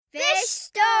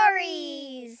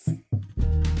Stories!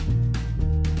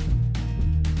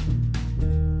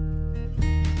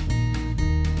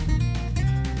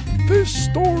 Fish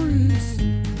Stories!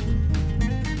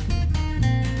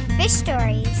 Fish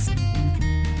Stories.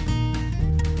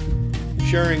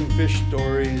 Sharing fish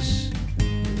stories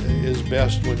is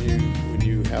best when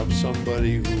you have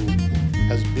somebody who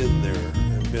has been there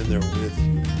and been there with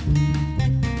you.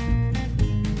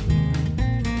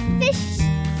 Fish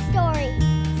Stories.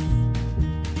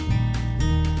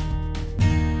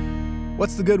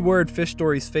 What's the good word, Fish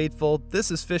Stories faithful? This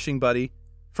is Fishing Buddy.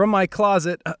 From my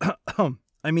closet,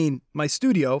 my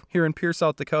studio here in Pierce,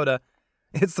 South Dakota,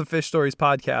 it's the Fish Stories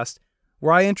podcast,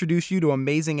 where I introduce you to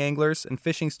amazing anglers and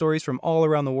fishing stories from all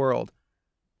around the world.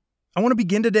 I want to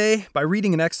begin today by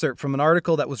reading an excerpt from an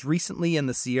article that was recently in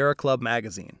the Sierra Club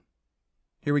magazine.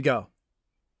 Here we go.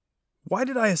 Why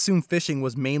did I assume fishing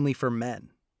was mainly for men?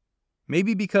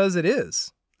 Maybe because it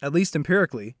is, at least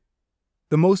empirically.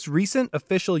 The most recent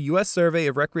official U.S. survey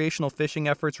of recreational fishing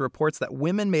efforts reports that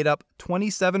women made up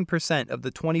 27% of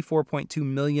the 24.2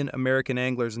 million American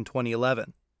anglers in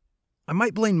 2011. I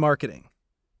might blame marketing.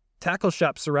 Tackle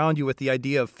shops surround you with the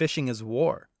idea of fishing as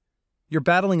war. You're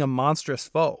battling a monstrous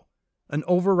foe, an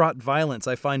overwrought violence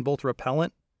I find both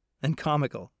repellent and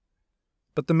comical.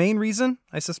 But the main reason,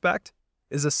 I suspect,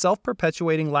 is a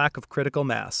self-perpetuating lack of critical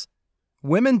mass.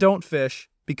 Women don't fish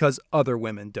because other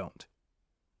women don't.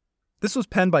 This was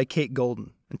penned by Kate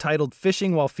Golden, entitled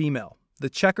Fishing While Female, The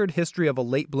Checkered History of a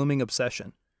Late-Blooming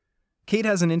Obsession. Kate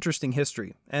has an interesting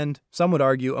history, and, some would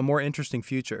argue, a more interesting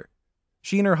future.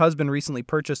 She and her husband recently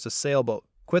purchased a sailboat,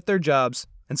 quit their jobs,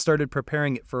 and started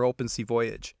preparing it for open sea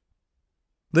voyage.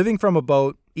 Living from a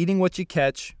boat, eating what you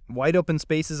catch, wide open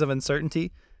spaces of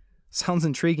uncertainty, sounds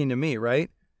intriguing to me,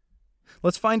 right?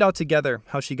 Let's find out together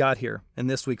how she got here in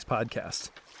this week's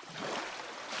podcast.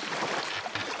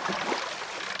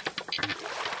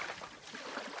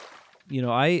 You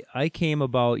know, I came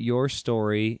about your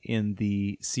story in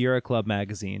the Sierra Club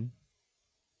magazine.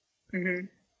 Mm-hmm.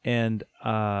 And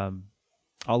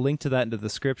I'll link to that in the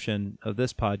description of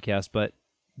this podcast, but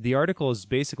the article is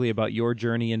basically about your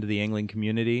journey into the angling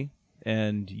community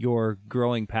and your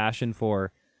growing passion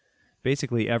for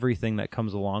basically everything that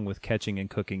comes along with catching and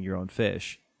cooking your own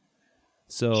fish.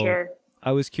 So Sure.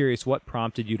 I was curious, what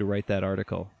prompted you to write that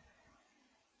article?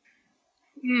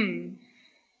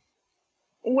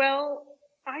 Well,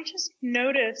 I just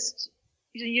noticed,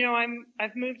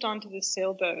 I've moved on to this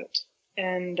sailboat,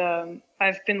 and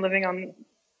I've been living on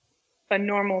a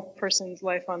normal person's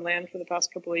life on land for the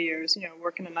past couple of years,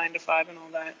 working a 9-to-5 and all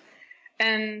that.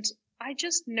 And I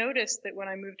just noticed that when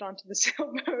I moved on to the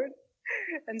sailboat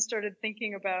and started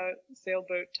thinking about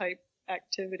sailboat type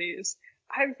activities,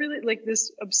 I really,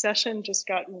 this obsession just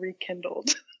got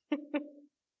rekindled.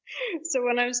 So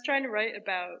when I was trying to write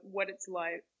about what it's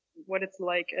like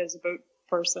as a boat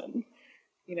person,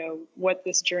 what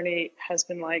this journey has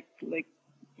been like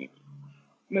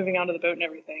moving onto the boat and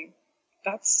everything,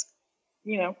 that's,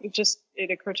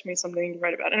 it occurred to me something to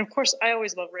write about. And of course, I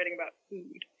always love writing about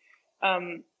food.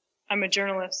 I'm a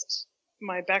journalist.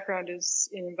 My background is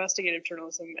in investigative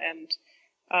journalism,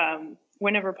 and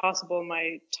whenever possible,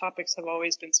 my topics have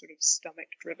always been sort of stomach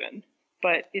driven.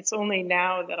 But it's only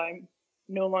now that I'm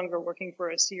no longer working for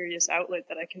a serious outlet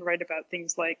that I can write about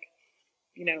things like,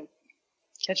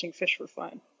 catching fish for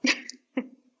fun.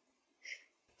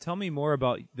 Tell me more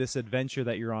about this adventure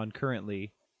that you're on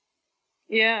currently.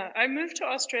 Yeah, I moved to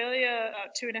Australia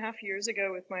 2.5 years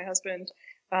ago with my husband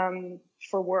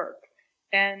for work.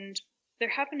 And there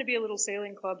happened to be a little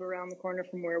sailing club around the corner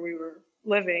from where we were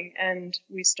living. And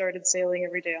we started sailing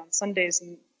every day on Sundays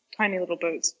in tiny little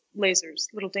boats, lasers,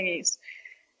 little dinghies.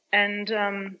 And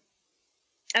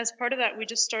as part of that, we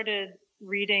just started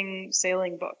reading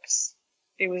sailing books.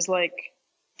 It was like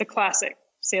the classic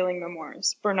sailing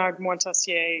memoirs, Bernard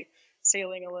Moitessier,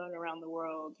 Sailing Alone Around the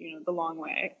World, The Long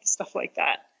Way, stuff like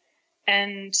that.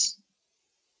 And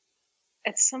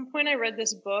at some point I read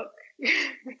this book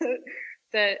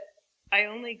that I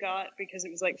only got because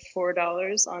it was like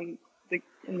 $4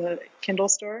 in the Kindle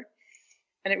store.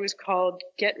 And it was called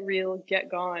Get Real, Get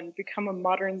Gone, Become a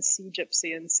Modern Sea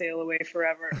Gypsy and Sail Away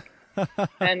Forever.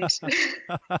 And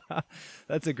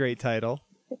that's a great title.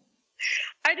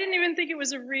 I didn't even think it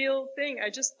was a real thing.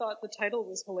 I just thought the title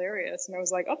was hilarious. And I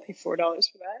was like, I'll pay $4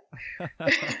 for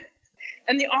that.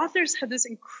 And the authors had this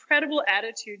incredible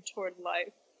attitude toward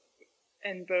life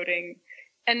and boating.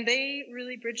 And they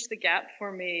really bridged the gap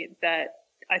for me that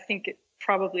I think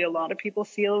probably a lot of people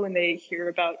feel when they hear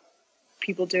about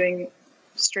people doing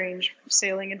strange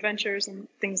sailing adventures and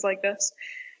things like this,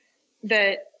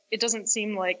 that it doesn't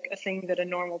seem like a thing that a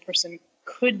normal person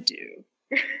could do.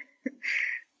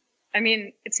 I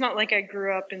mean, it's not like I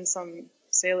grew up in some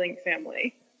sailing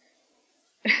family.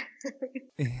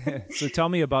 So tell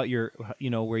me about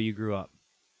where you grew up.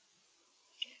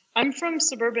 I'm from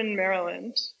suburban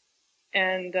Maryland,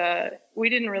 and we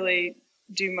didn't really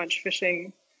do much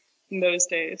fishing in those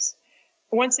days.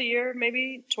 Once a year,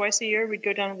 maybe twice a year, we'd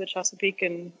go down to the Chesapeake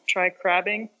and try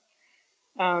crabbing.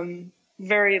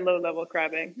 Very low-level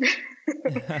crabbing.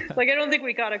 Like, I don't think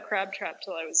we got a crab trap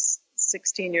till I was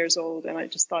 16 years old, and I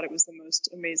just thought it was the most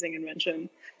amazing invention.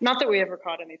 Not that we ever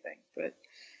caught anything, but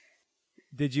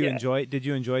Did you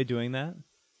enjoy doing that?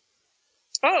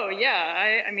 oh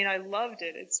yeah, I mean, I loved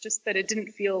it. It's just that it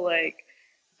didn't feel like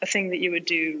a thing that you would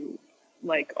do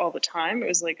like all the time. It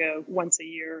was like a once a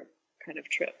year kind of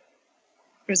trip.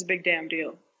 It was a big damn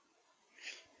deal.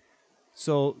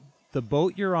 So the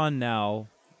boat you're on now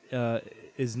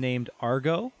is named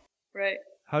Argo. Right.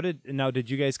 Did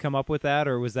you guys come up with that,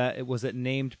 or was it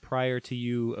named prior to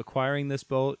you acquiring this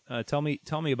boat? Tell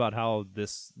me about how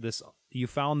this you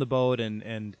found the boat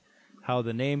and how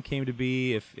the name came to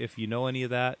be, if you know any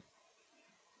of that.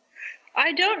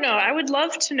 I don't know. I would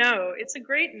love to know. It's a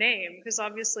great name because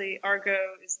obviously Argo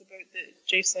is the boat that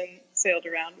Jason sailed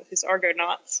around with his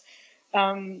Argonauts,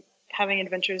 having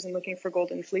adventures and looking for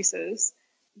golden fleeces.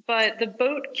 But the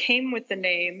boat came with the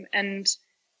name, and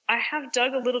I have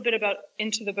dug a little bit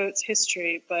into the boat's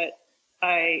history, but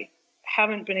I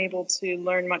haven't been able to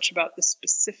learn much about the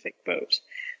specific boat.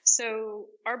 So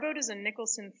our boat is a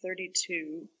Nicholson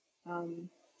 32.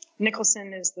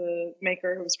 Nicholson is the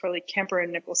maker. It was probably Kemper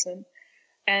and Nicholson.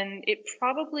 And it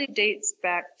probably dates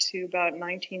back to about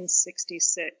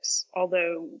 1966,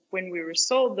 although when we were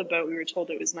sold the boat, we were told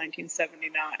it was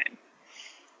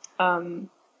 1979.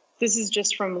 This is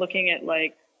just from looking at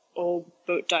like old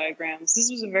boat diagrams.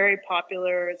 This was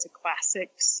it's a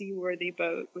classic seaworthy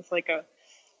boat with like a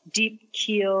deep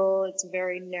keel. It's a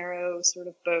very narrow sort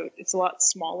of boat. It's a lot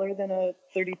smaller than a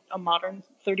modern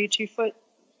 32-foot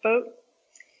boat.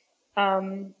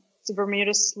 It's a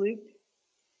Bermuda sloop,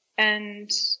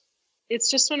 and it's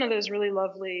just one of those really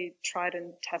lovely, tried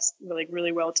and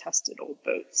really well tested old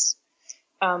boats.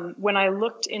 When I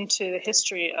looked into the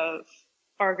history of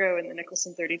Argo and the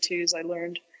Nicholson 32s, I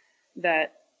learned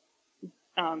that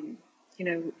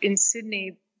in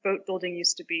Sydney, boat building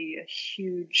used to be a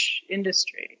huge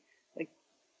industry. Like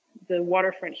the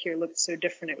waterfront here looked so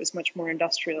different; it was much more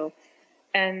industrial,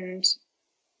 and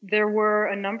there were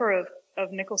a number of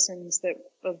Nicholsons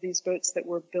of these boats that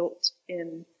were built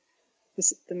in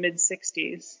the mid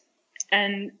 60s.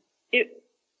 And it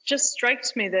just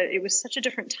strikes me that it was such a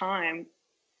different time.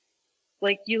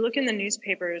 Like you look in the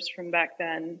newspapers from back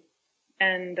then,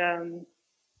 and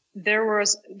there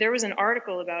was an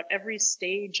article about every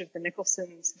stage of the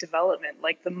Nicholson's development,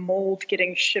 like the mold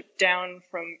getting shipped down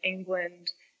from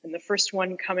England and the first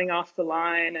one coming off the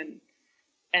line,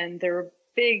 and there were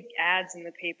big ads in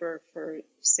the paper for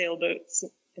sailboats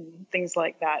and things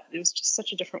like that. It was just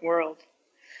such a different world.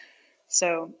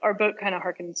 So our boat kind of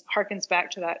harkens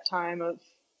back to that time of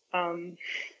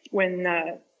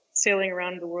when sailing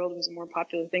around the world was a more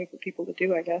popular thing for people to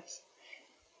do, I guess.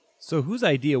 So whose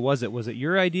idea was it? Was it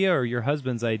your idea or your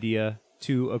husband's idea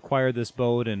to acquire this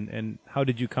boat, and how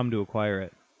did you come to acquire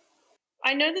it?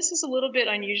 I know this is a little bit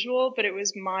unusual, but it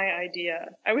was my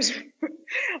idea.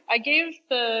 I gave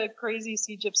the Crazy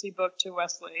Sea Gypsy book to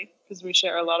Wesley because we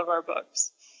share a lot of our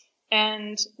books.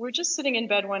 And we're just sitting in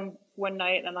bed one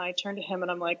night, and I turned to him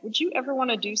and I'm like, would you ever want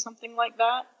to do something like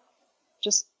that?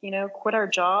 Just, quit our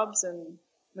jobs and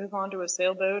move on to a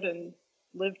sailboat and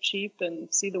live cheap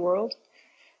and see the world?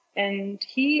 And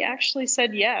he actually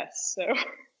said yes. So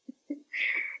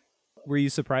were you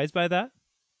surprised by that?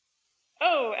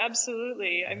 Oh,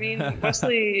 absolutely. I mean,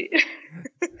 Wesley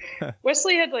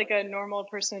had like a normal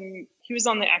person. He was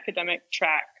on the academic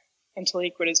track until he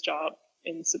quit his job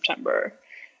in September.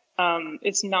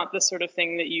 It's not the sort of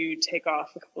thing that you take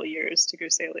off a couple of years to go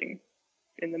sailing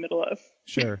in the middle of.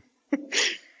 Sure.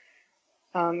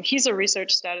 He's a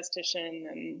research statistician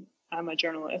and I'm a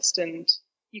journalist, and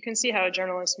you can see how a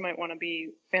journalist might want to be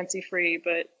fancy free,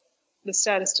 but the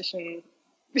statistician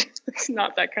it's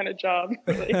not that kind of job,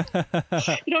 really.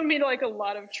 You don't meet like a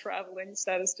lot of traveling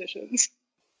statisticians.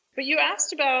 But you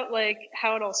asked about like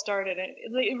how it all started.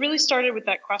 It really started with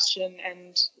that question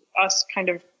and us kind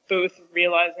of both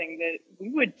realizing that we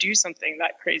would do something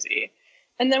that crazy.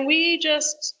 And then we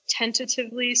just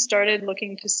tentatively started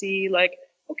looking to see like,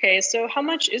 okay, so how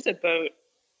much is a boat,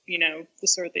 the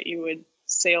sort that you would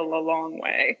sail a long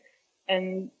way?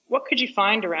 And what could you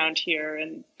find around here?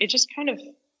 And it just kind of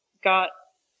got,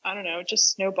 I don't know,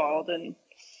 just snowballed. And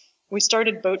we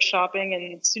started boat shopping,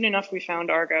 and soon enough we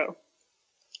found Argo,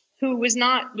 Argo was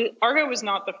not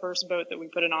the first boat that we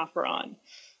put an offer on,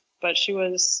 but she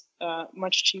was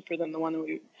much cheaper than the one that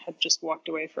we had just walked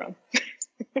away from.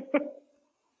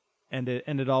 And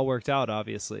it all worked out,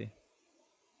 obviously.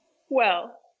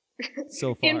 Well,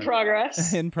 so far. In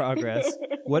progress. In progress.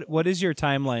 What is your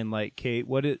timeline like, Kate?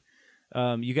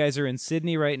 You guys are in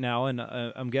Sydney right now, and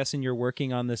I'm guessing you're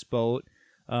working on this boat.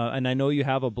 And I know you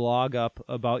have a blog up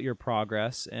about your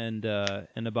progress and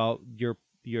about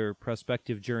your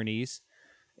prospective journeys.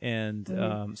 And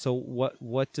so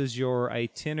what does your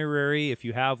itinerary, if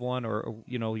you have one, or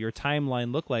your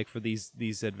timeline look like for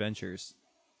these adventures?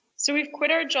 So we've quit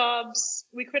our jobs.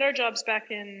 We quit our jobs back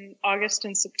in August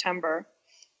and September,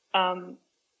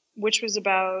 which was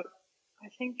about, I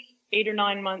think, 8 or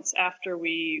 9 months after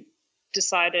we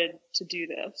decided to do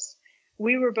this.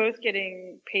 We were both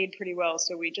getting paid pretty well,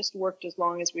 so we just worked as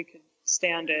long as we could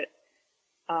stand it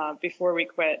before we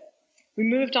quit. We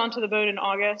moved onto the boat in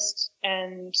August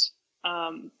and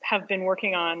have been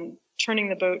working on turning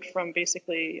the boat from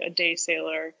basically a day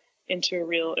sailor into a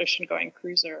real ocean-going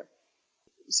cruiser.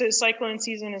 So cyclone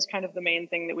season is kind of the main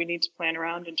thing that we need to plan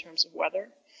around in terms of weather.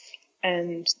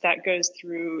 And that goes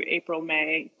through April,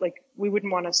 May. Like, we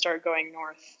wouldn't want to start going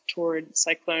north toward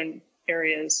cyclone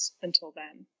areas until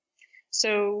then.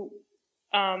 So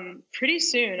pretty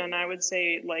soon, and I would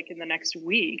say like in the next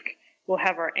week, we'll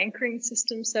have our anchoring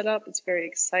system set up. It's very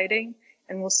exciting.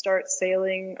 And we'll start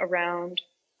sailing around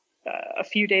a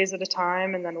few days at a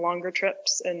time, and then longer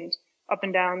trips and up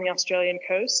and down the Australian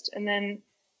coast. And then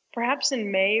perhaps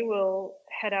in May, we'll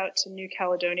head out to New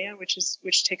Caledonia,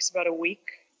 which takes about a week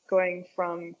going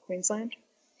from Queensland.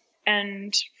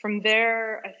 And from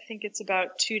there, I think it's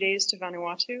about 2 days to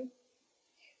Vanuatu.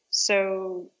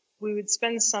 So we would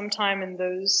spend some time in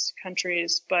those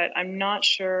countries, but I'm not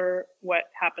sure what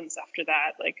happens after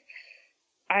that. Like,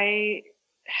 I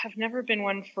have never been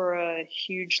one for a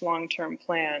huge long-term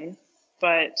plan,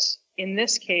 but in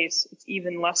this case, it's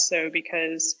even less so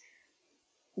because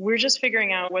we're just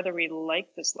figuring out whether we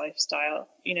like this lifestyle,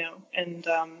 and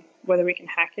whether we can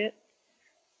hack it.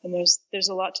 And there's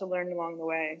a lot to learn along the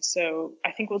way. So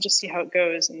I think we'll just see how it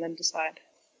goes and then decide.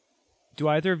 Do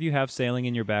either of you have sailing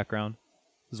in your background?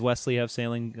 Does Wesley have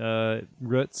sailing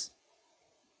roots?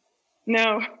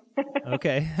 No.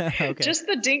 Okay. Okay. Just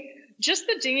the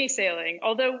dinghy sailing.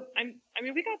 Although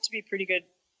we got to be pretty good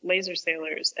laser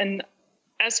sailors. And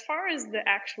as far as the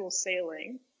actual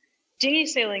sailing, dinghy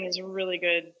sailing is really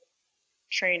good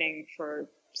training for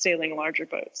sailing larger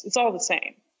boats. It's all the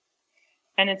same.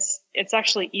 And it's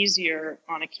actually easier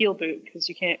on a keel boot because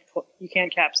you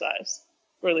can't capsize,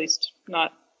 or at least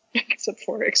not except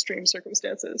for extreme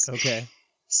circumstances. Okay.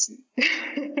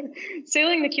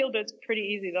 Sailing the keel boat's pretty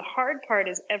easy. The hard part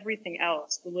is everything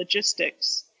else, the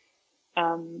logistics.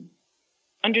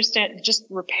 Just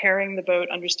repairing the boat,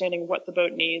 understanding what the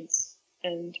boat needs,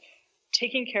 and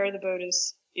taking care of the boat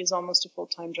is almost a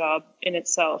full-time job in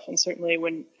itself. And certainly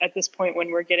at this point when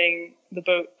we're getting the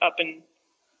boat up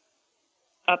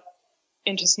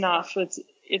into snuff,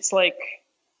 it's like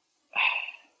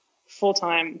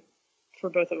full-time for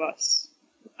both of us,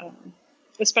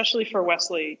 especially for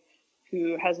Wesley,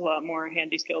 who has a lot more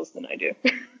handy skills than I do.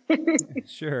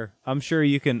 Sure, I'm sure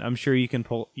you can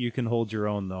hold your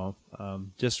own though,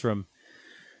 just from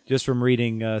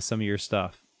reading some of your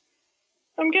stuff.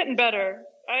 I'm getting better.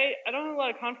 I don't have a lot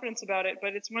of confidence about it,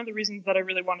 but it's one of the reasons that I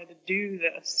really wanted to do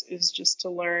this, is just to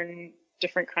learn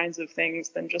different kinds of things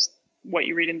than just what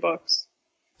you read in books.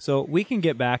 So we can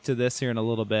get back to this here in a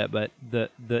little bit, but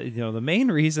the main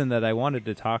reason that I wanted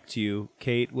to talk to you,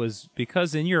 Kate, was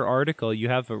because in your article you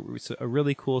have a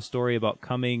really cool story about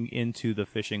coming into the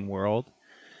fishing world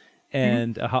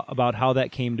and about how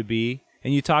that came to be.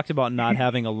 And you talked about not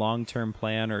having a long-term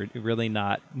plan or really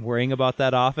not worrying about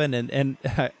that often. And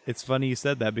it's funny you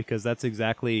said that because that's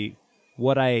exactly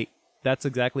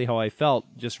how I felt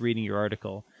just reading your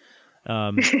article.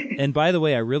 And by the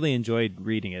way, I really enjoyed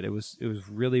reading it. It was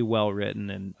really well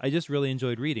written, and I just really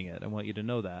enjoyed reading it. I want you to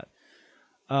know that.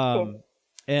 Cool.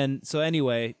 And so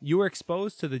anyway, you were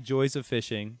exposed to the joys of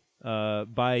fishing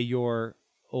by your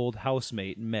old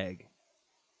housemate, Meg.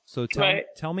 So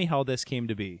tell me how this came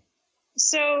to be.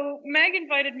 So Meg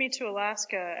invited me to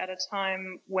Alaska at a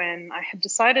time when I had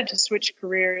decided to switch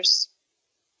careers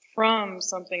from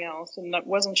something else, and I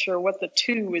wasn't sure what the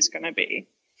two was going to be.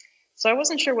 So I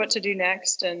wasn't sure what to do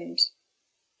next, and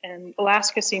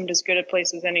Alaska seemed as good a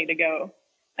place as any to go.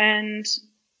 And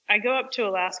I go up to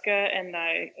Alaska, and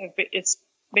it's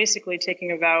basically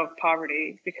taking a vow of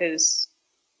poverty because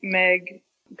Meg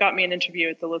got me an interview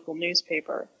at the local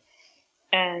newspaper.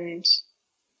 And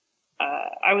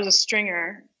I was a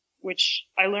stringer, which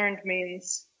I learned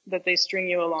means that they string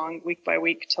you along week by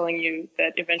week, telling you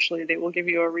that eventually they will give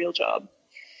you a real job.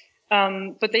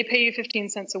 But they pay you 15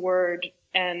 cents a word,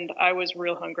 and I was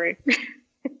real hungry.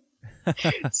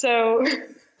 So,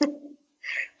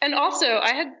 and also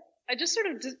I just sort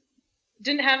of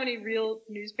didn't have any real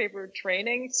newspaper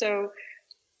training. So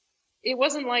it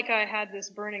wasn't like I had this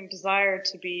burning desire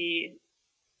to be,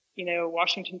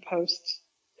 Washington Post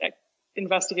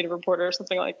investigative reporter or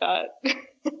something like that.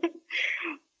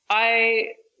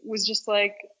 I was just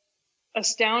like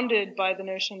astounded by the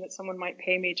notion that someone might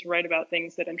pay me to write about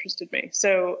things that interested me.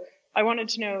 So I wanted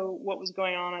to know what was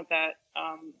going on at that,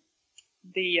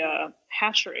 the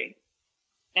hatchery.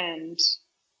 And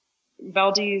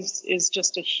Valdez is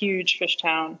just a huge fish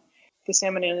town. The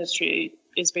salmon industry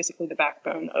is basically the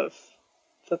backbone of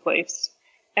the place.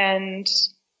 And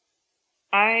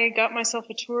I got myself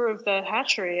a tour of the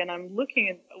hatchery, and I'm looking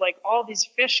at like all these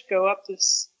fish go up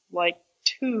this like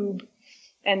tube,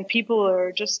 and people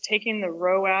are just taking the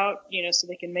roe out, so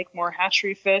they can make more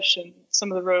hatchery fish. And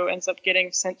some of the roe ends up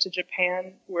getting sent to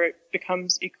Japan where it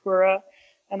becomes ikura.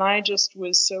 And I just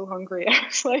was so hungry. I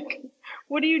was like,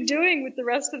 what are you doing with the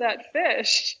rest of that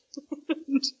fish?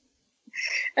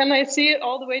 And I see it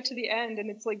all the way to the end, and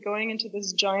it's like going into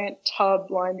this giant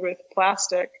tub lined with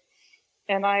plastic.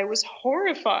 And I was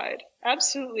horrified,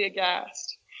 absolutely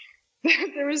aghast.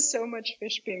 There was so much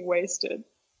fish being wasted.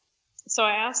 So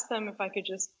I asked them if I could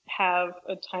just have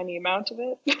a tiny amount of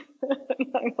it.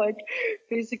 And I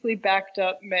basically backed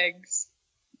up Meg's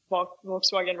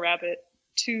Volkswagen Rabbit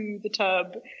to the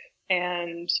tub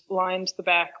and lined the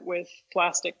back with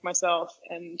plastic myself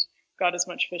and got as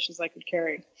much fish as I could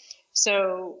carry.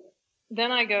 So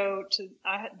then I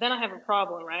have a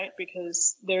problem, right?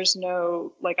 Because there's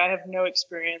I have no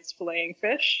experience filleting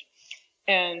fish,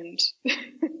 and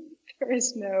there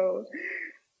is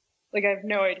I have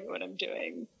no idea what I'm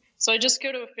doing. So I just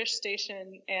go to a fish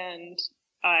station and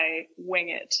I wing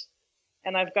it.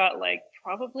 And I've got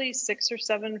probably 6 or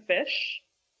 7 fish,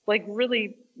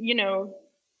 really,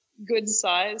 good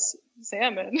size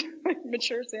salmon,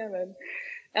 mature salmon.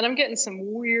 And I'm getting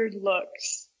some weird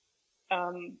looks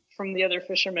from the other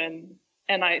fishermen.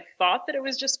 And I thought that it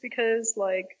was just because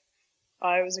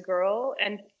I was a girl,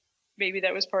 and maybe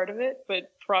that was part of it,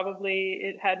 but probably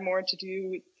it had more to do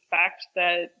with the fact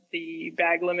that the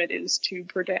bag limit is 2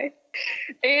 per day.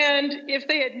 And if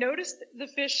they had noticed the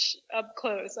fish up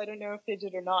close, I don't know if they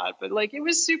did or not, but it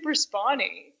was super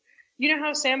spawny. You know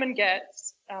how salmon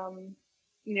gets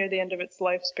near the end of its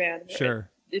lifespan. Sure.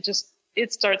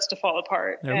 It starts to fall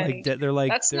apart. They're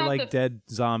like dead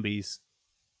zombies.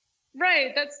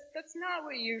 Right. That's not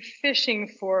what you're fishing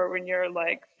for when you're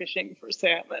fishing for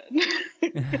salmon.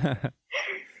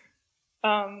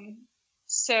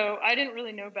 So I didn't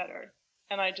really know better,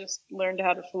 and I just learned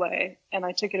how to fillet, and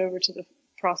I took it over to the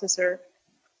processor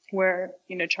where,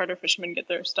 charter fishermen get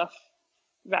their stuff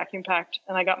vacuum packed,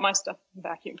 and I got my stuff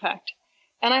vacuum packed,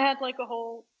 and I had a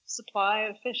whole supply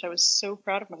of fish. I was so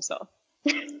proud of myself.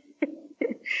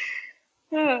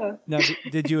 Now,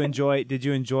 did you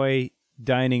enjoy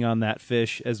dining on that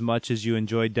fish as much as you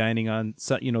enjoyed dining on,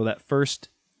 that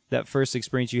first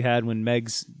experience you had when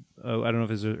Meg's, I don't know if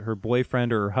it was her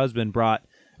boyfriend or her husband brought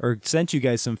or sent you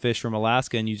guys some fish from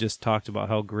Alaska, and you just talked about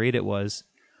how great it was.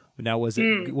 Now, was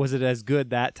it as good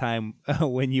that time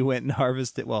when you went and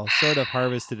harvested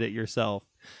it yourself?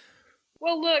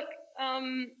 Well, look,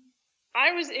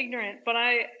 I was ignorant, but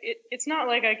it's not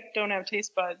like I don't have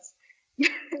taste buds.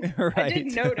 Right. I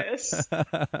did notice.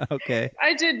 Okay.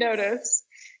 I did notice.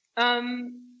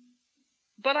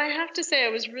 But I have to say,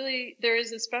 there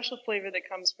is a special flavor that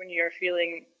comes when you're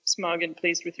feeling smug and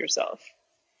pleased with yourself.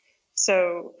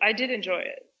 So I did enjoy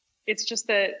it. It's just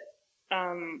that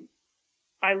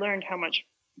I learned how much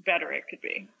better it could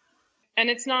be. And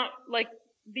it's not like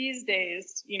these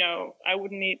days, I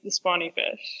wouldn't eat the spawny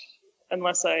fish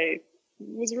unless I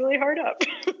was really hard up.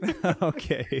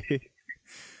 Okay.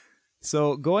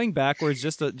 So going backwards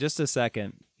just a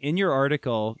second, in your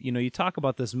article, you talk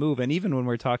about this move, and even when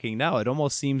we're talking now, it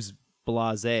almost seems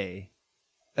blasé.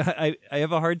 I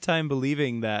have a hard time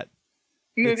believing that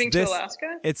moving to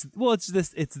Alaska. It's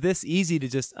this easy to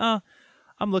just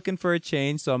I'm looking for a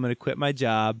change, so I'm going to quit my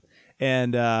job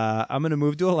and I'm going to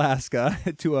move to Alaska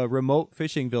to a remote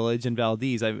fishing village in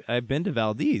Valdez. I've been to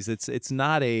Valdez. It's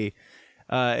not an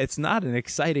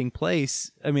exciting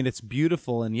place. I mean, it's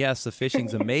beautiful, and yes, the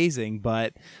fishing's amazing,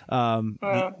 but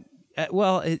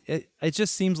it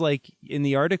just seems like in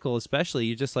the article, especially,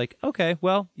 you're just like, okay,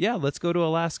 well, yeah, let's go to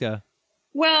Alaska.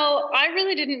 Well, I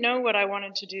really didn't know what I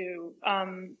wanted to do.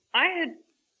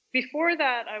 Before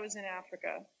that, I was in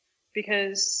Africa,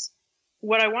 because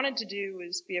what I wanted to do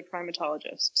was be a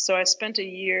primatologist. So I spent a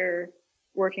year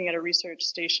working at a research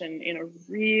station in a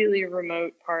really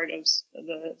remote part of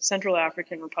the Central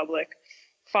African Republic,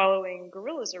 following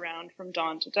gorillas around from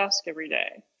dawn to dusk every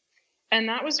day. And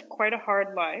that was quite a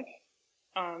hard life.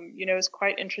 It was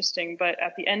quite interesting, but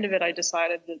at the end of it, I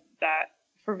decided that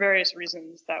for various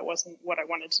reasons, that wasn't what I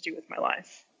wanted to do with my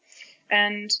life.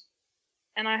 And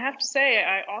I have to say,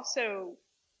 I also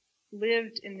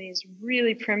lived in these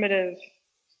really primitive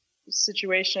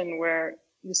situation where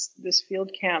this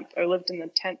field camp, I lived in the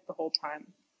tent the whole time.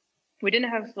 We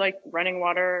didn't have like running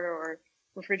water or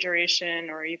refrigeration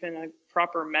or even a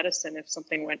proper medicine if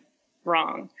something went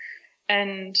wrong.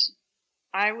 And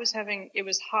it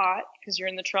was hot because you're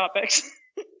in the tropics,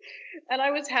 and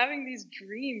I was having these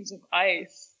dreams of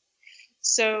ice.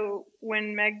 So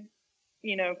when Meg,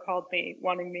 called me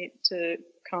wanting me to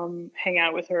come hang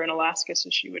out with her in Alaska so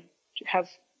she would have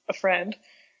a friend,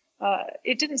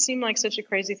 it didn't seem like such a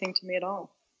crazy thing to me at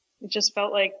all. It just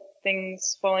felt like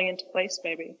things falling into place,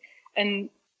 maybe. And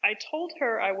I told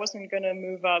her I wasn't going to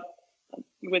move up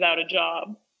without a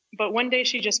job. But one day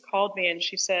she just called me and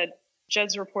she said,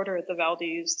 Jed's reporter at the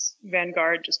Valdez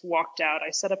Vanguard just walked out. I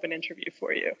set up an interview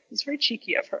for you. It's very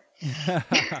cheeky of her.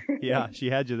 Yeah, she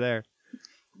had you there.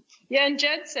 Yeah, and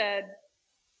Jed said,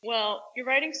 well, your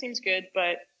writing seems good,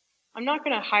 but I'm not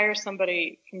going to hire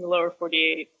somebody from the lower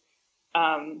 48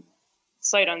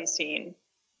 sight unseen.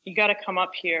 You got to come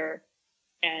up here,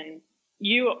 and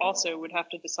you also would have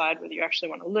to decide whether you actually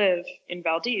want to live in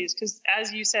Valdez, because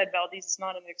as you said, Valdez is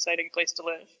not an exciting place to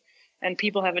live. And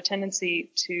people have a tendency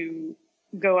to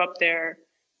go up there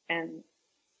and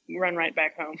run right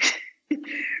back home,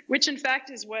 which in fact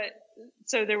is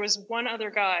so there was one other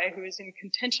guy who was in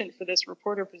contention for this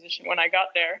reporter position when I got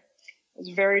there. I was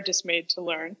very dismayed to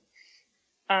learn.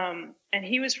 And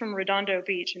he was from Redondo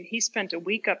Beach, and he spent a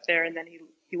week up there, and then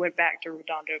he went back to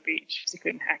Redondo Beach because he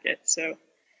couldn't hack it. So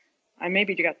I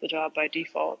maybe got the job by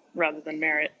default rather than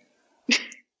merit.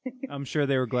 I'm sure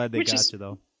they were glad they got you,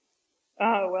 though.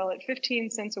 Oh, well, at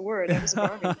 15 cents a word, that was a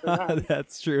bargain for them.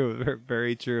 That's true.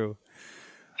 Very true.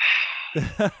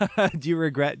 Do you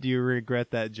regret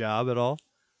that job at all?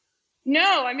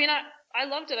 No, I mean, I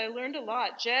loved it. I learned a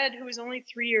lot. Jed, who was only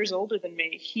 3 years older than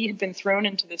me, he had been thrown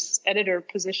into this editor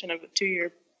position of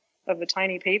a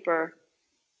tiny paper,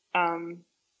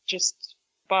 just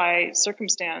by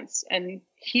circumstance. And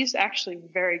he's actually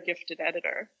a very gifted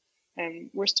editor, and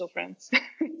we're still friends.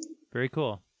 Very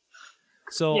cool.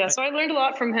 So I learned a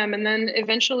lot from him, and then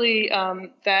eventually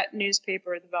that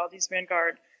newspaper, the Valdez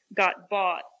Vanguard, got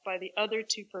bought by the other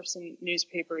two-person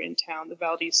newspaper in town, the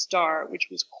Valdez Star, which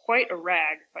was quite a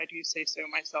rag, if I do say so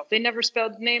myself. They never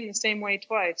spelled the name the same way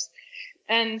twice.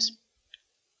 And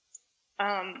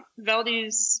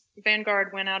Valdez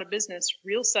Vanguard went out of business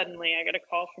real suddenly. I got a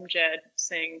call from Jed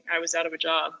saying I was out of a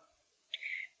job.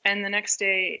 And the next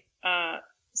day,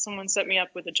 someone set me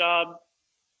up with a job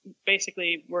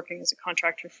basically working as a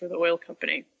contractor for the oil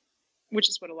company, which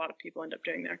is what a lot of people end up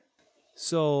doing there.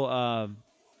 So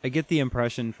I get the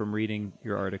impression from reading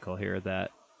your article here that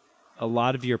a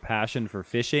lot of your passion for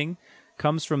fishing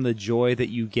comes from the joy that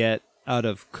you get out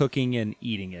of cooking and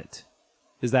eating it.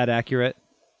 Is that accurate?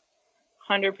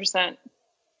 100%.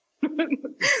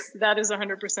 That is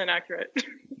 100% accurate.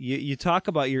 You talk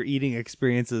about your eating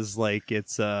experiences like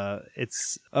it's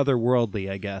otherworldly,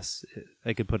 I guess.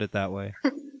 I could put it that way.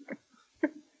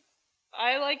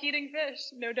 I like eating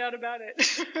fish, no doubt about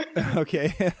it.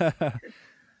 Okay.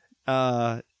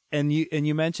 And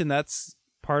you mentioned that's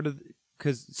part of,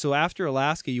 so after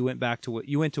Alaska you went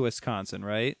to Wisconsin,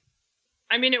 right?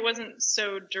 I mean, it wasn't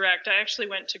so direct. I actually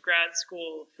went to grad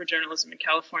school for journalism in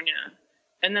California,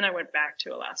 and then I went back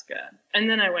to Alaska, and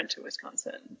then I went to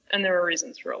Wisconsin, and there were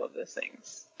reasons for all of those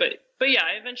things. But yeah,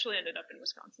 I eventually ended up in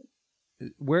Wisconsin.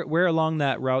 Where along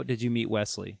that route did you meet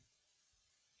Wesley?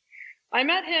 I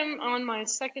met him on my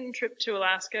second trip to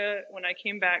Alaska when I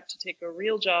came back to take a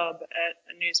real job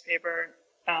at a newspaper,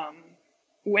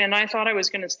 when I thought I was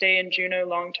going to stay in Juneau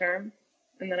long term.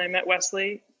 And then I met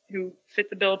Wesley, who fit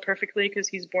the bill perfectly because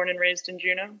he's born and raised in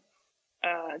Juneau.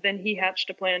 Then he hatched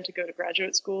a plan to go to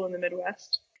graduate school in the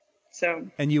Midwest.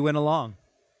 And you went along?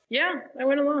 Yeah, I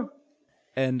went along.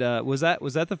 And was that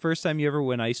the first time you ever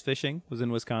went ice fishing? Was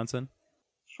in Wisconsin?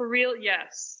 For real,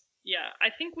 yes. Yeah, I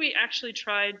think we actually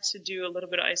tried to do a little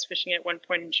bit of ice fishing at one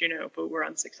point in Juneau, but were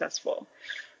unsuccessful.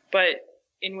 But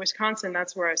in Wisconsin,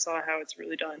 that's where I saw how it's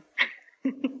really done.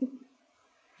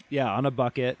 Yeah, on a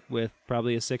bucket with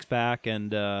probably a 6-pack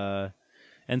and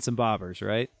some bobbers,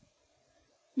 right?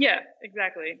 Yeah,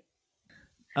 exactly.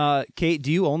 Kate,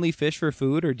 do you only fish for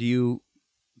food, or do you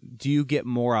do you get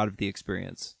more out of the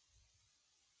experience?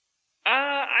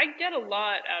 I get a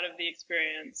lot out of the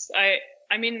experience.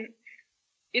 I mean,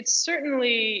 it's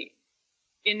certainly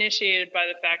initiated by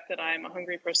the fact that I'm a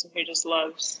hungry person who just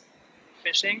loves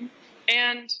fishing.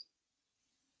 And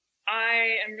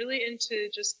I am really into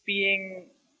just being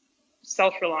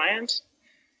self-reliant.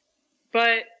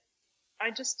 But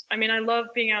I love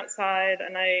being outside,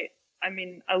 and I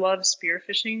love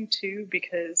spearfishing too,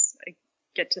 because I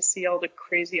get to see all the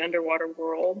crazy underwater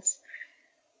worlds.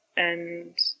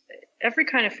 And every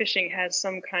kind of fishing has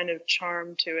some kind of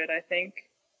charm to it, I think.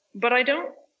 But I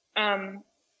don't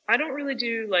really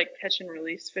do like catch and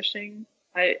release fishing.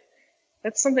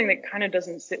 That's something that kind of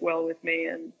doesn't sit well with me,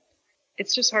 and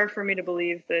it's just hard for me to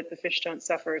believe that the fish don't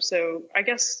suffer. So I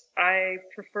guess I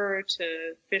prefer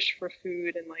to fish for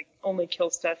food and like only kill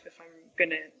stuff if I'm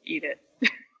gonna eat it.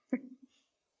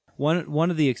 One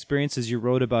of the experiences you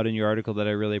wrote about in your article that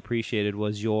I really appreciated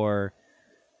was you're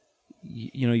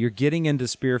getting into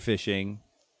spearfishing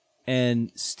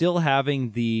and still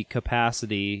having the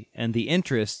capacity and the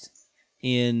interest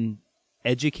in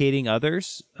educating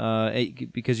others,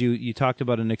 because you talked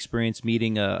about an experience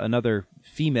meeting another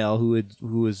female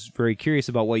who was very curious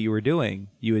about what you were doing.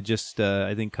 You had just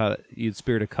you'd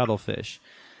speared a cuttlefish,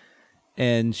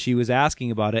 and she was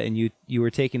asking about it, and you were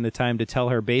taking the time to tell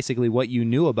her basically what you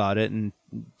knew about it, and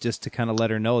just to kind of let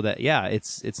her know that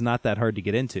it's not that hard to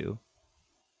get into.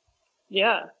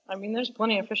 Yeah, I mean, there's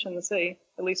plenty of fish in the sea,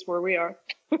 at least where we are.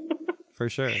 For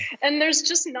sure. And there's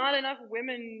just not enough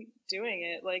women doing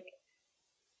it. Like,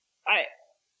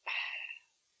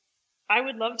 I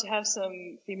would love to have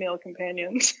some female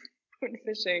companions when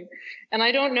fishing. And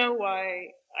I don't know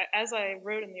why, as I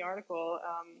wrote in the article,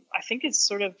 I think it's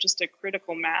sort of just a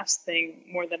critical mass thing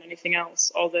more than anything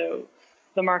else, although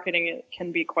the marketing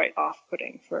can be quite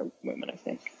off-putting for women, I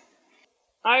think.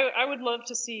 I would love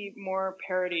to see more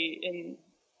parity in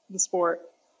the sport,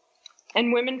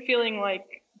 and women feeling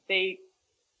like they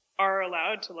are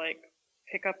allowed to like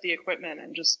pick up the equipment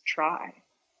and just try.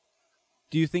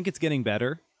 Do you think it's getting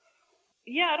better?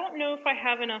 Yeah, I don't know if I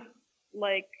have enough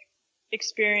like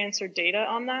experience or data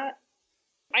on that.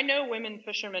 I know women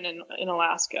fishermen in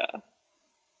Alaska.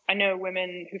 I know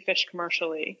women who fish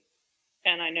commercially,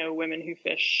 and I know women who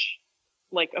fish,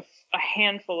 like a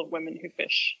handful of women who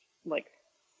fish like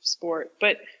sport.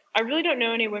 But I really don't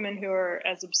know any women who are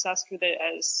as obsessed with it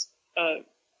as a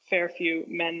fair few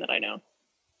men that I know.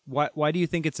 Why do you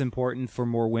think it's important for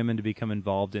more women to become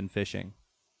involved in fishing?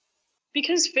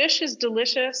 Because fish is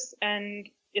delicious and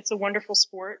it's a wonderful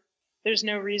sport. There's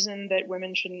no reason that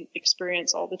women shouldn't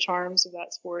experience all the charms of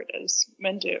that sport as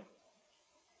men do.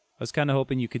 I was kind of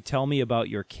hoping you could tell me about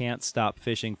your can't stop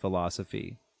fishing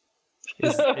philosophy.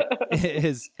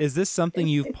 Is this something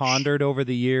you've pondered over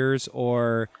the years,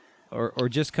 or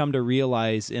just come to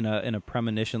realize in a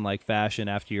premonition-like fashion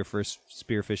after your first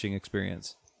spearfishing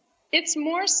experience? It's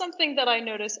more something that I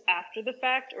notice after the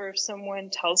fact, or if someone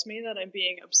tells me that I'm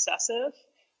being obsessive,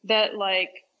 that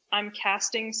like I'm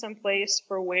casting someplace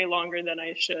for way longer than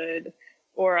I should,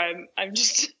 or I'm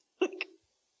just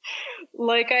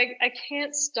like I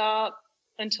can't stop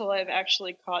until I've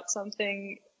actually caught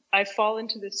something. I fall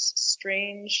into this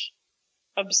strange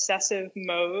obsessive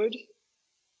mode,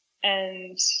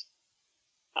 and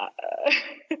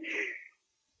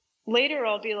later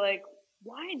I'll be like,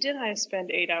 why did I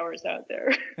spend 8 hours out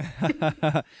there?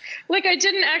 Like I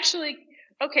didn't actually.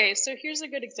 Okay, so here's a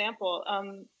good example.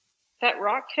 That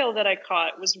rocktail that I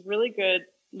caught was really good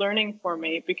learning for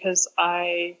me because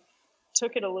I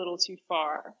took it a little too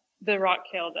far. The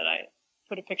rocktail that I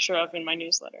put a picture of in my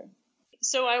newsletter.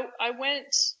 So I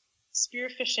went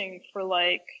spearfishing for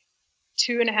like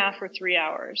 2.5 or 3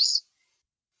 hours.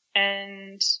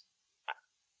 And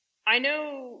I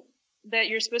know that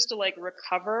you're supposed to like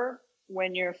recover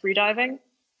when you're freediving.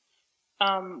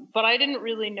 But I didn't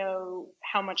really know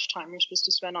how much time you're supposed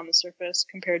to spend on the surface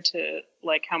compared to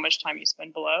like how much time you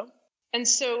spend below. And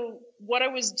so what I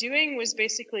was doing was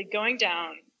basically going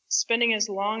down, spending as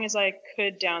long as I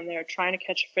could down there trying to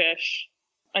catch fish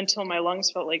until my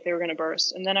lungs felt like they were going to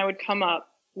burst. And then I would come up,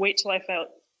 wait till I felt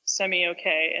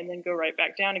semi-okay, and then go right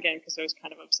back down again because I was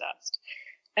kind of obsessed.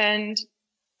 And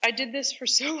I did this for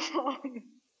so long.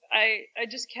 I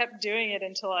just kept doing it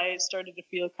until I started to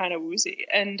feel kind of woozy.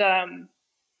 And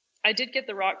I did get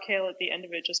the rocktail at the end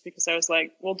of it just because I was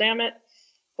like, well, damn it,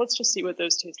 let's just see what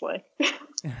those taste like.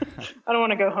 I don't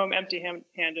want to go home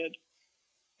empty-handed.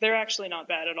 They're actually not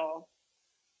bad at all.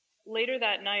 Later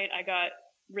that night, I got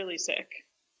really sick.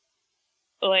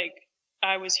 Like,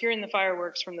 I was hearing the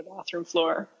fireworks from the bathroom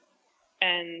floor.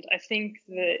 And I think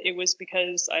that it was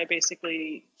because I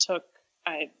basically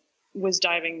was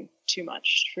diving too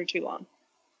much for too long.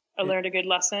 I learned a good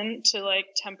lesson to like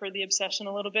temper the obsession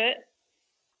a little bit.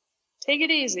 Take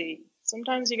it easy.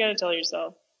 Sometimes you got to tell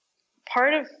yourself.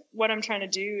 Part of what I'm trying to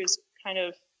do is kind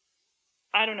of,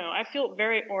 I don't know, I feel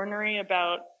very ornery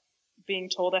about being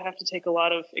told I have to take a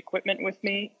lot of equipment with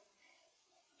me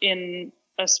in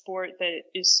a sport that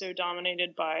is so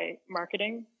dominated by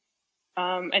marketing,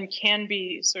 and can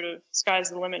be sort of sky's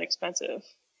the limit expensive.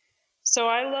 So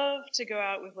I love to go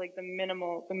out with like the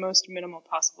most minimal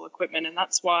possible equipment. And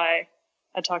that's why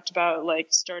I talked about like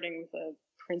starting with a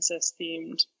princess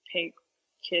themed pink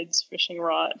kids fishing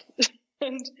rod.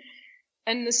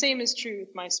 and the same is true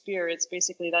with my spear. It's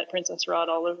basically that princess rod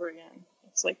all over again.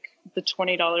 It's like the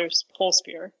 $20 pole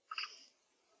spear.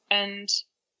 And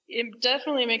it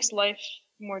definitely makes life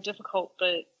more difficult,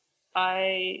 but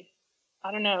I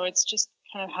don't know. It's just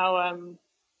kind of how I'm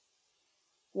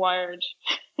wired.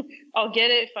 I'll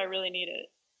get it if I really need it.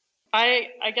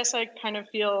 I guess I kind of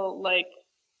feel like,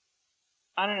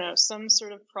 I don't know, some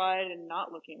sort of pride in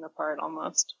not looking the part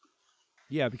almost.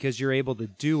 Yeah, because you're able to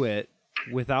do it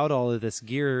without all of this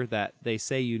gear that they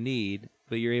say you need,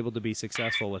 but you're able to be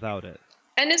successful without it.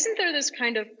 And isn't there this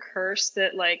kind of curse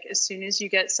that like as soon as you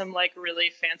get some like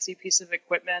really fancy piece of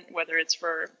equipment, whether it's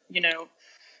for, you know,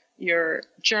 your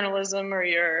journalism or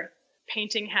your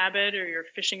painting habit or your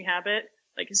fishing habit,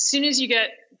 like as soon as you get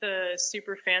the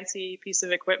super fancy piece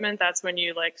of equipment, that's when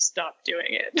you like stop doing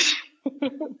it.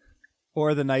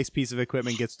 Or the nice piece of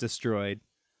equipment gets destroyed.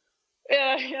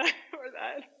 Yeah, or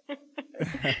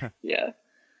that. Yeah.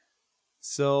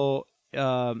 So,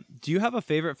 do you have a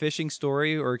favorite fishing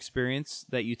story or experience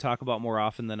that you talk about more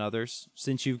often than others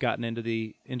since you've gotten into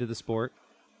the sport?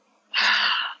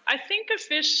 I think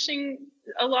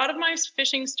a lot of my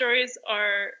fishing stories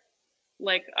are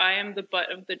like I am the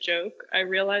butt of the joke, I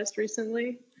realized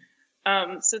recently.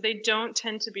 So they don't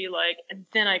tend to be like, and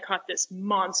then I caught this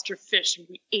monster fish and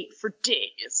we ate for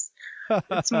days.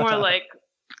 It's more like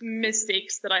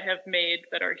mistakes that I have made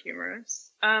that are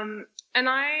humorous.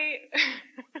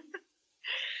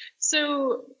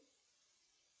 So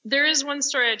there is one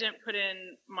story I didn't put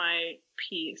in my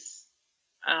piece.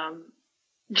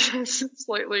 It's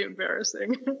slightly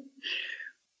embarrassing.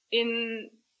 In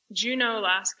Juneau,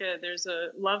 Alaska, there's a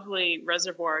lovely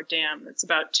reservoir dam that's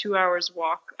about 2 hours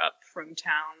walk up from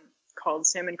town called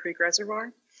Salmon Creek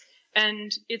Reservoir.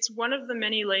 And it's one of the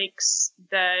many lakes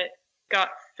that got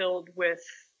filled with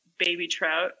baby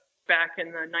trout back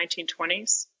in the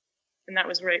 1920s. And that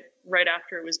was right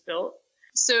after it was built.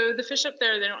 So the fish up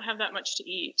there, they don't have that much to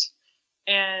eat.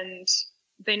 And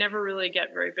they never really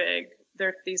get very big.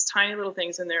 They're these tiny little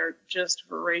things and they're just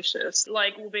voracious.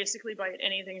 Like, will basically bite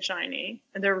anything shiny.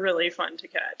 And they're really fun to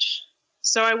catch.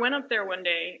 So I went up there one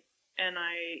day and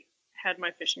I had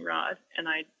my fishing rod and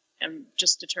I am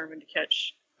just determined to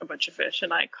catch a bunch of fish.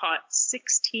 And I caught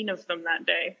 16 of them that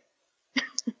day.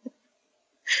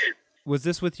 Was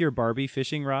this with your Barbie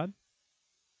fishing rod?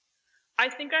 I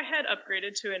think I had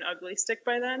upgraded to an ugly stick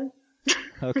by then.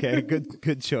 Okay,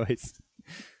 good choice.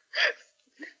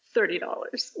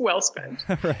 $30, well spent.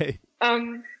 Right.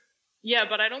 Yeah,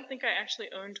 but I don't think I actually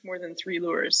owned more than 3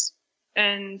 lures.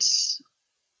 And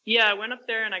yeah, I went up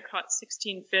there and I caught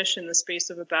 16 fish in the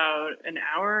space of about an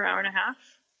hour and a half.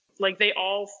 Like they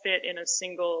all fit in a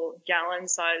single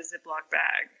gallon-sized Ziploc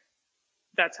bag.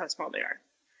 That's how small they are.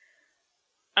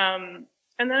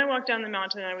 And then I walked down the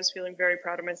mountain and I was feeling very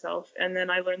proud of myself. And then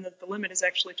I learned that the limit is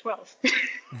actually 12.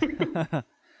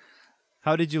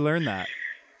 How did you learn that?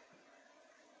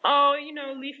 Oh,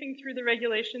 leafing through the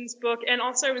regulations book. And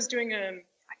also I was doing I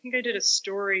think I did a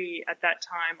story at that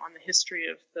time on the history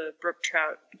of the brook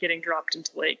trout getting dropped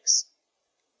into lakes.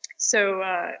 So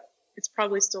it's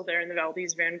probably still there in the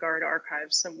Valdez Vanguard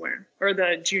archives somewhere, or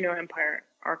the Juneau Empire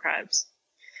archives.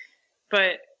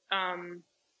 But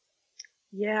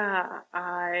yeah,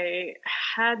 I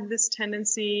had this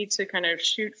tendency to kind of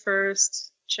shoot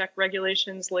first, check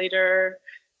regulations later,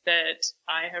 that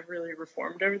I have really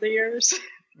reformed over the years.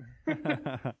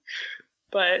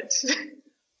 But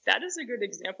that is a good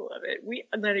example of it.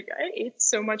 I ate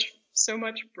so much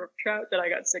brook trout that I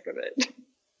got sick of it.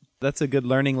 That's a good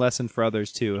learning lesson for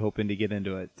others too, hoping to get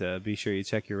into it. Be sure you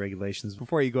check your regulations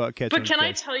before you go out catching fish. But can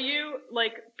I tell you,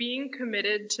 like, being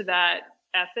committed to that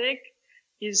ethic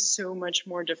is so much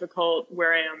more difficult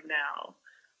where I am now,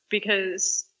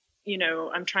 because,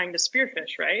 I'm trying to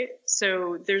spearfish, right?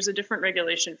 So there's a different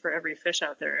regulation for every fish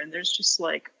out there, and there's just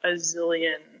like a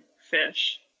zillion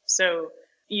fish. So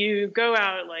you go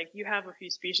out, like, you have a few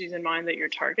species in mind that you're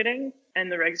targeting,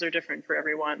 and the regs are different for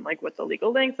everyone, like what the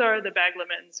legal lengths are, the bag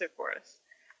limit, and so forth.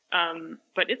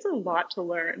 But it's a lot to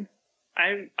learn.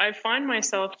 I find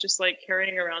myself just like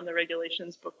carrying around the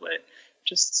regulations booklet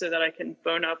just so that I can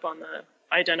bone up on the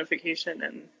identification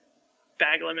and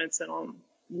bag limits and all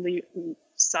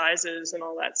sizes and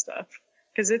all that stuff,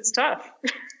 because it's tough.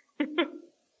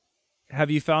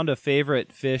 Have you found a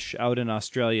favorite fish out in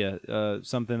Australia,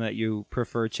 something that you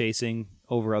prefer chasing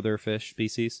over other fish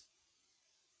species?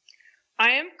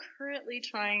 I am currently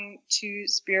trying to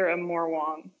spear a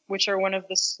morwong, which are one of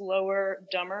the slower,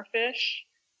 dumber fish,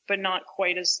 but not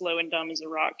quite as slow and dumb as a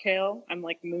rocktail. I'm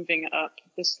like moving up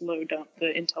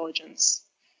the intelligence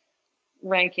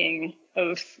ranking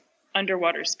of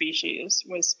underwater species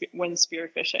when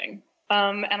spearfishing.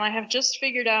 And I have just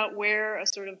figured out where a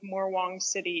sort of morwong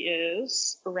city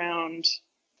is around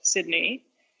Sydney,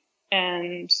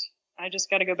 and I just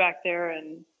got to go back there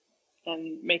and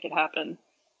make it happen.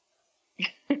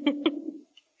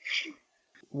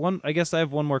 I guess I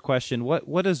have one more question.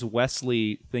 What does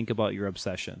Wesley think about your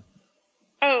obsession?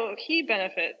 Oh, he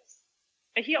benefits.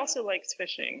 He also likes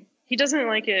fishing. He doesn't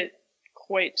like it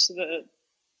quite to the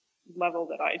level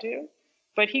that I do,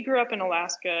 but he grew up in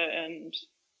Alaska and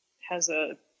has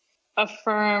a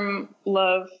firm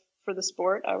love for the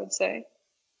sport, I would say.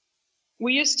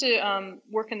 We used to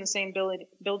work in the same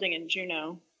building in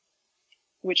Juneau,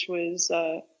 which was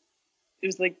it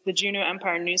was like the Juneau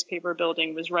Empire newspaper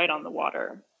building was right on the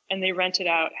water, and they rented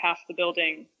out half the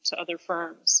building to other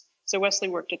firms. So Wesley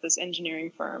worked at this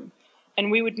engineering firm,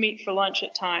 and we would meet for lunch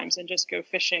at times and just go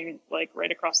fishing like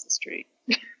right across the street.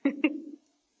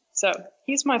 So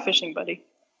he's my fishing buddy.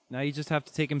 Now you just have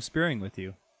to take him spearing with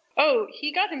you. Oh,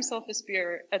 he got himself a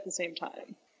spear at the same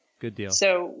time. Good deal.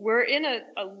 So we're in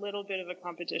a little bit of a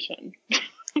competition.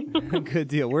 Good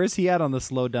deal. Where's he at on the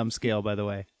slow dumb scale, by the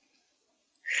way?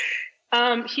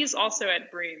 He's also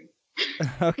at Bream.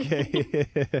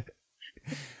 Okay.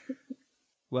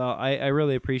 Well, I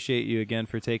really appreciate you again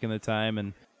for taking the time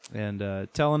and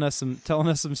telling us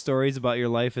some stories about your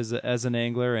life as an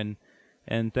angler,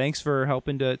 and thanks for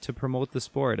helping to promote the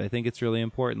sport. I think it's really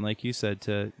important, like you said,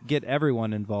 to get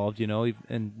everyone involved,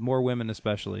 and more women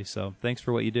especially. So thanks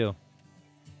for what you do.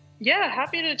 Yeah,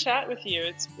 happy to chat with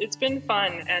you. It's been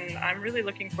fun, and I'm really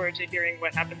looking forward to hearing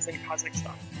what happens in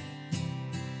Kazakhstan.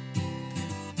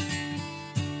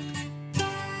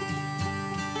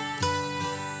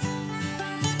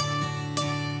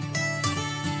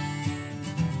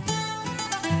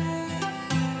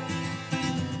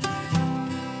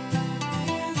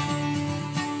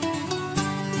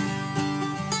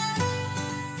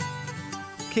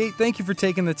 Kate, thank you for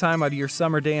taking the time out of your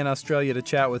summer day in Australia to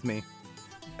chat with me.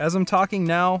 As I'm talking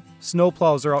now,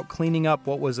 snowplows are out cleaning up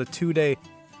what was a 2-day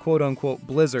quote-unquote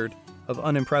blizzard of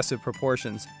unimpressive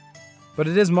proportions. But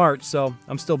it is March, so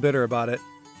I'm still bitter about it.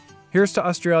 Here's to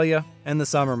Australia and the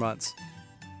summer months.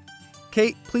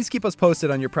 Kate, please keep us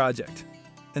posted on your project.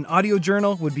 An audio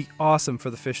journal would be awesome for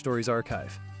the Fish Stories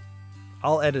archive.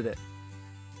 I'll edit it.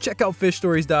 Check out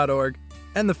fishstories.org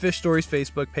and the Fish Stories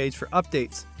Facebook page for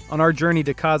updates on our journey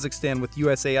to Kazakhstan with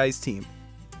USA Ice Team.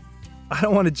 I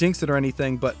don't want to jinx it or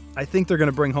anything, but I think they're going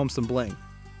to bring home some bling.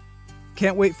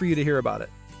 Can't wait for you to hear about it.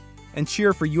 And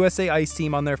cheer for USA Ice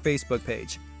Team on their Facebook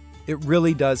page. It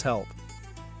really does help.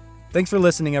 Thanks for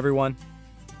listening, everyone.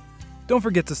 Don't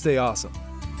forget to stay awesome.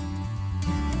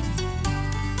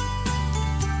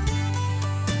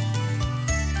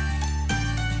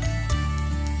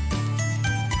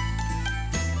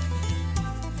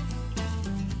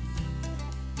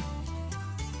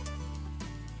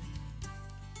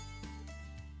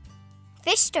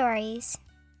 Fish Stories.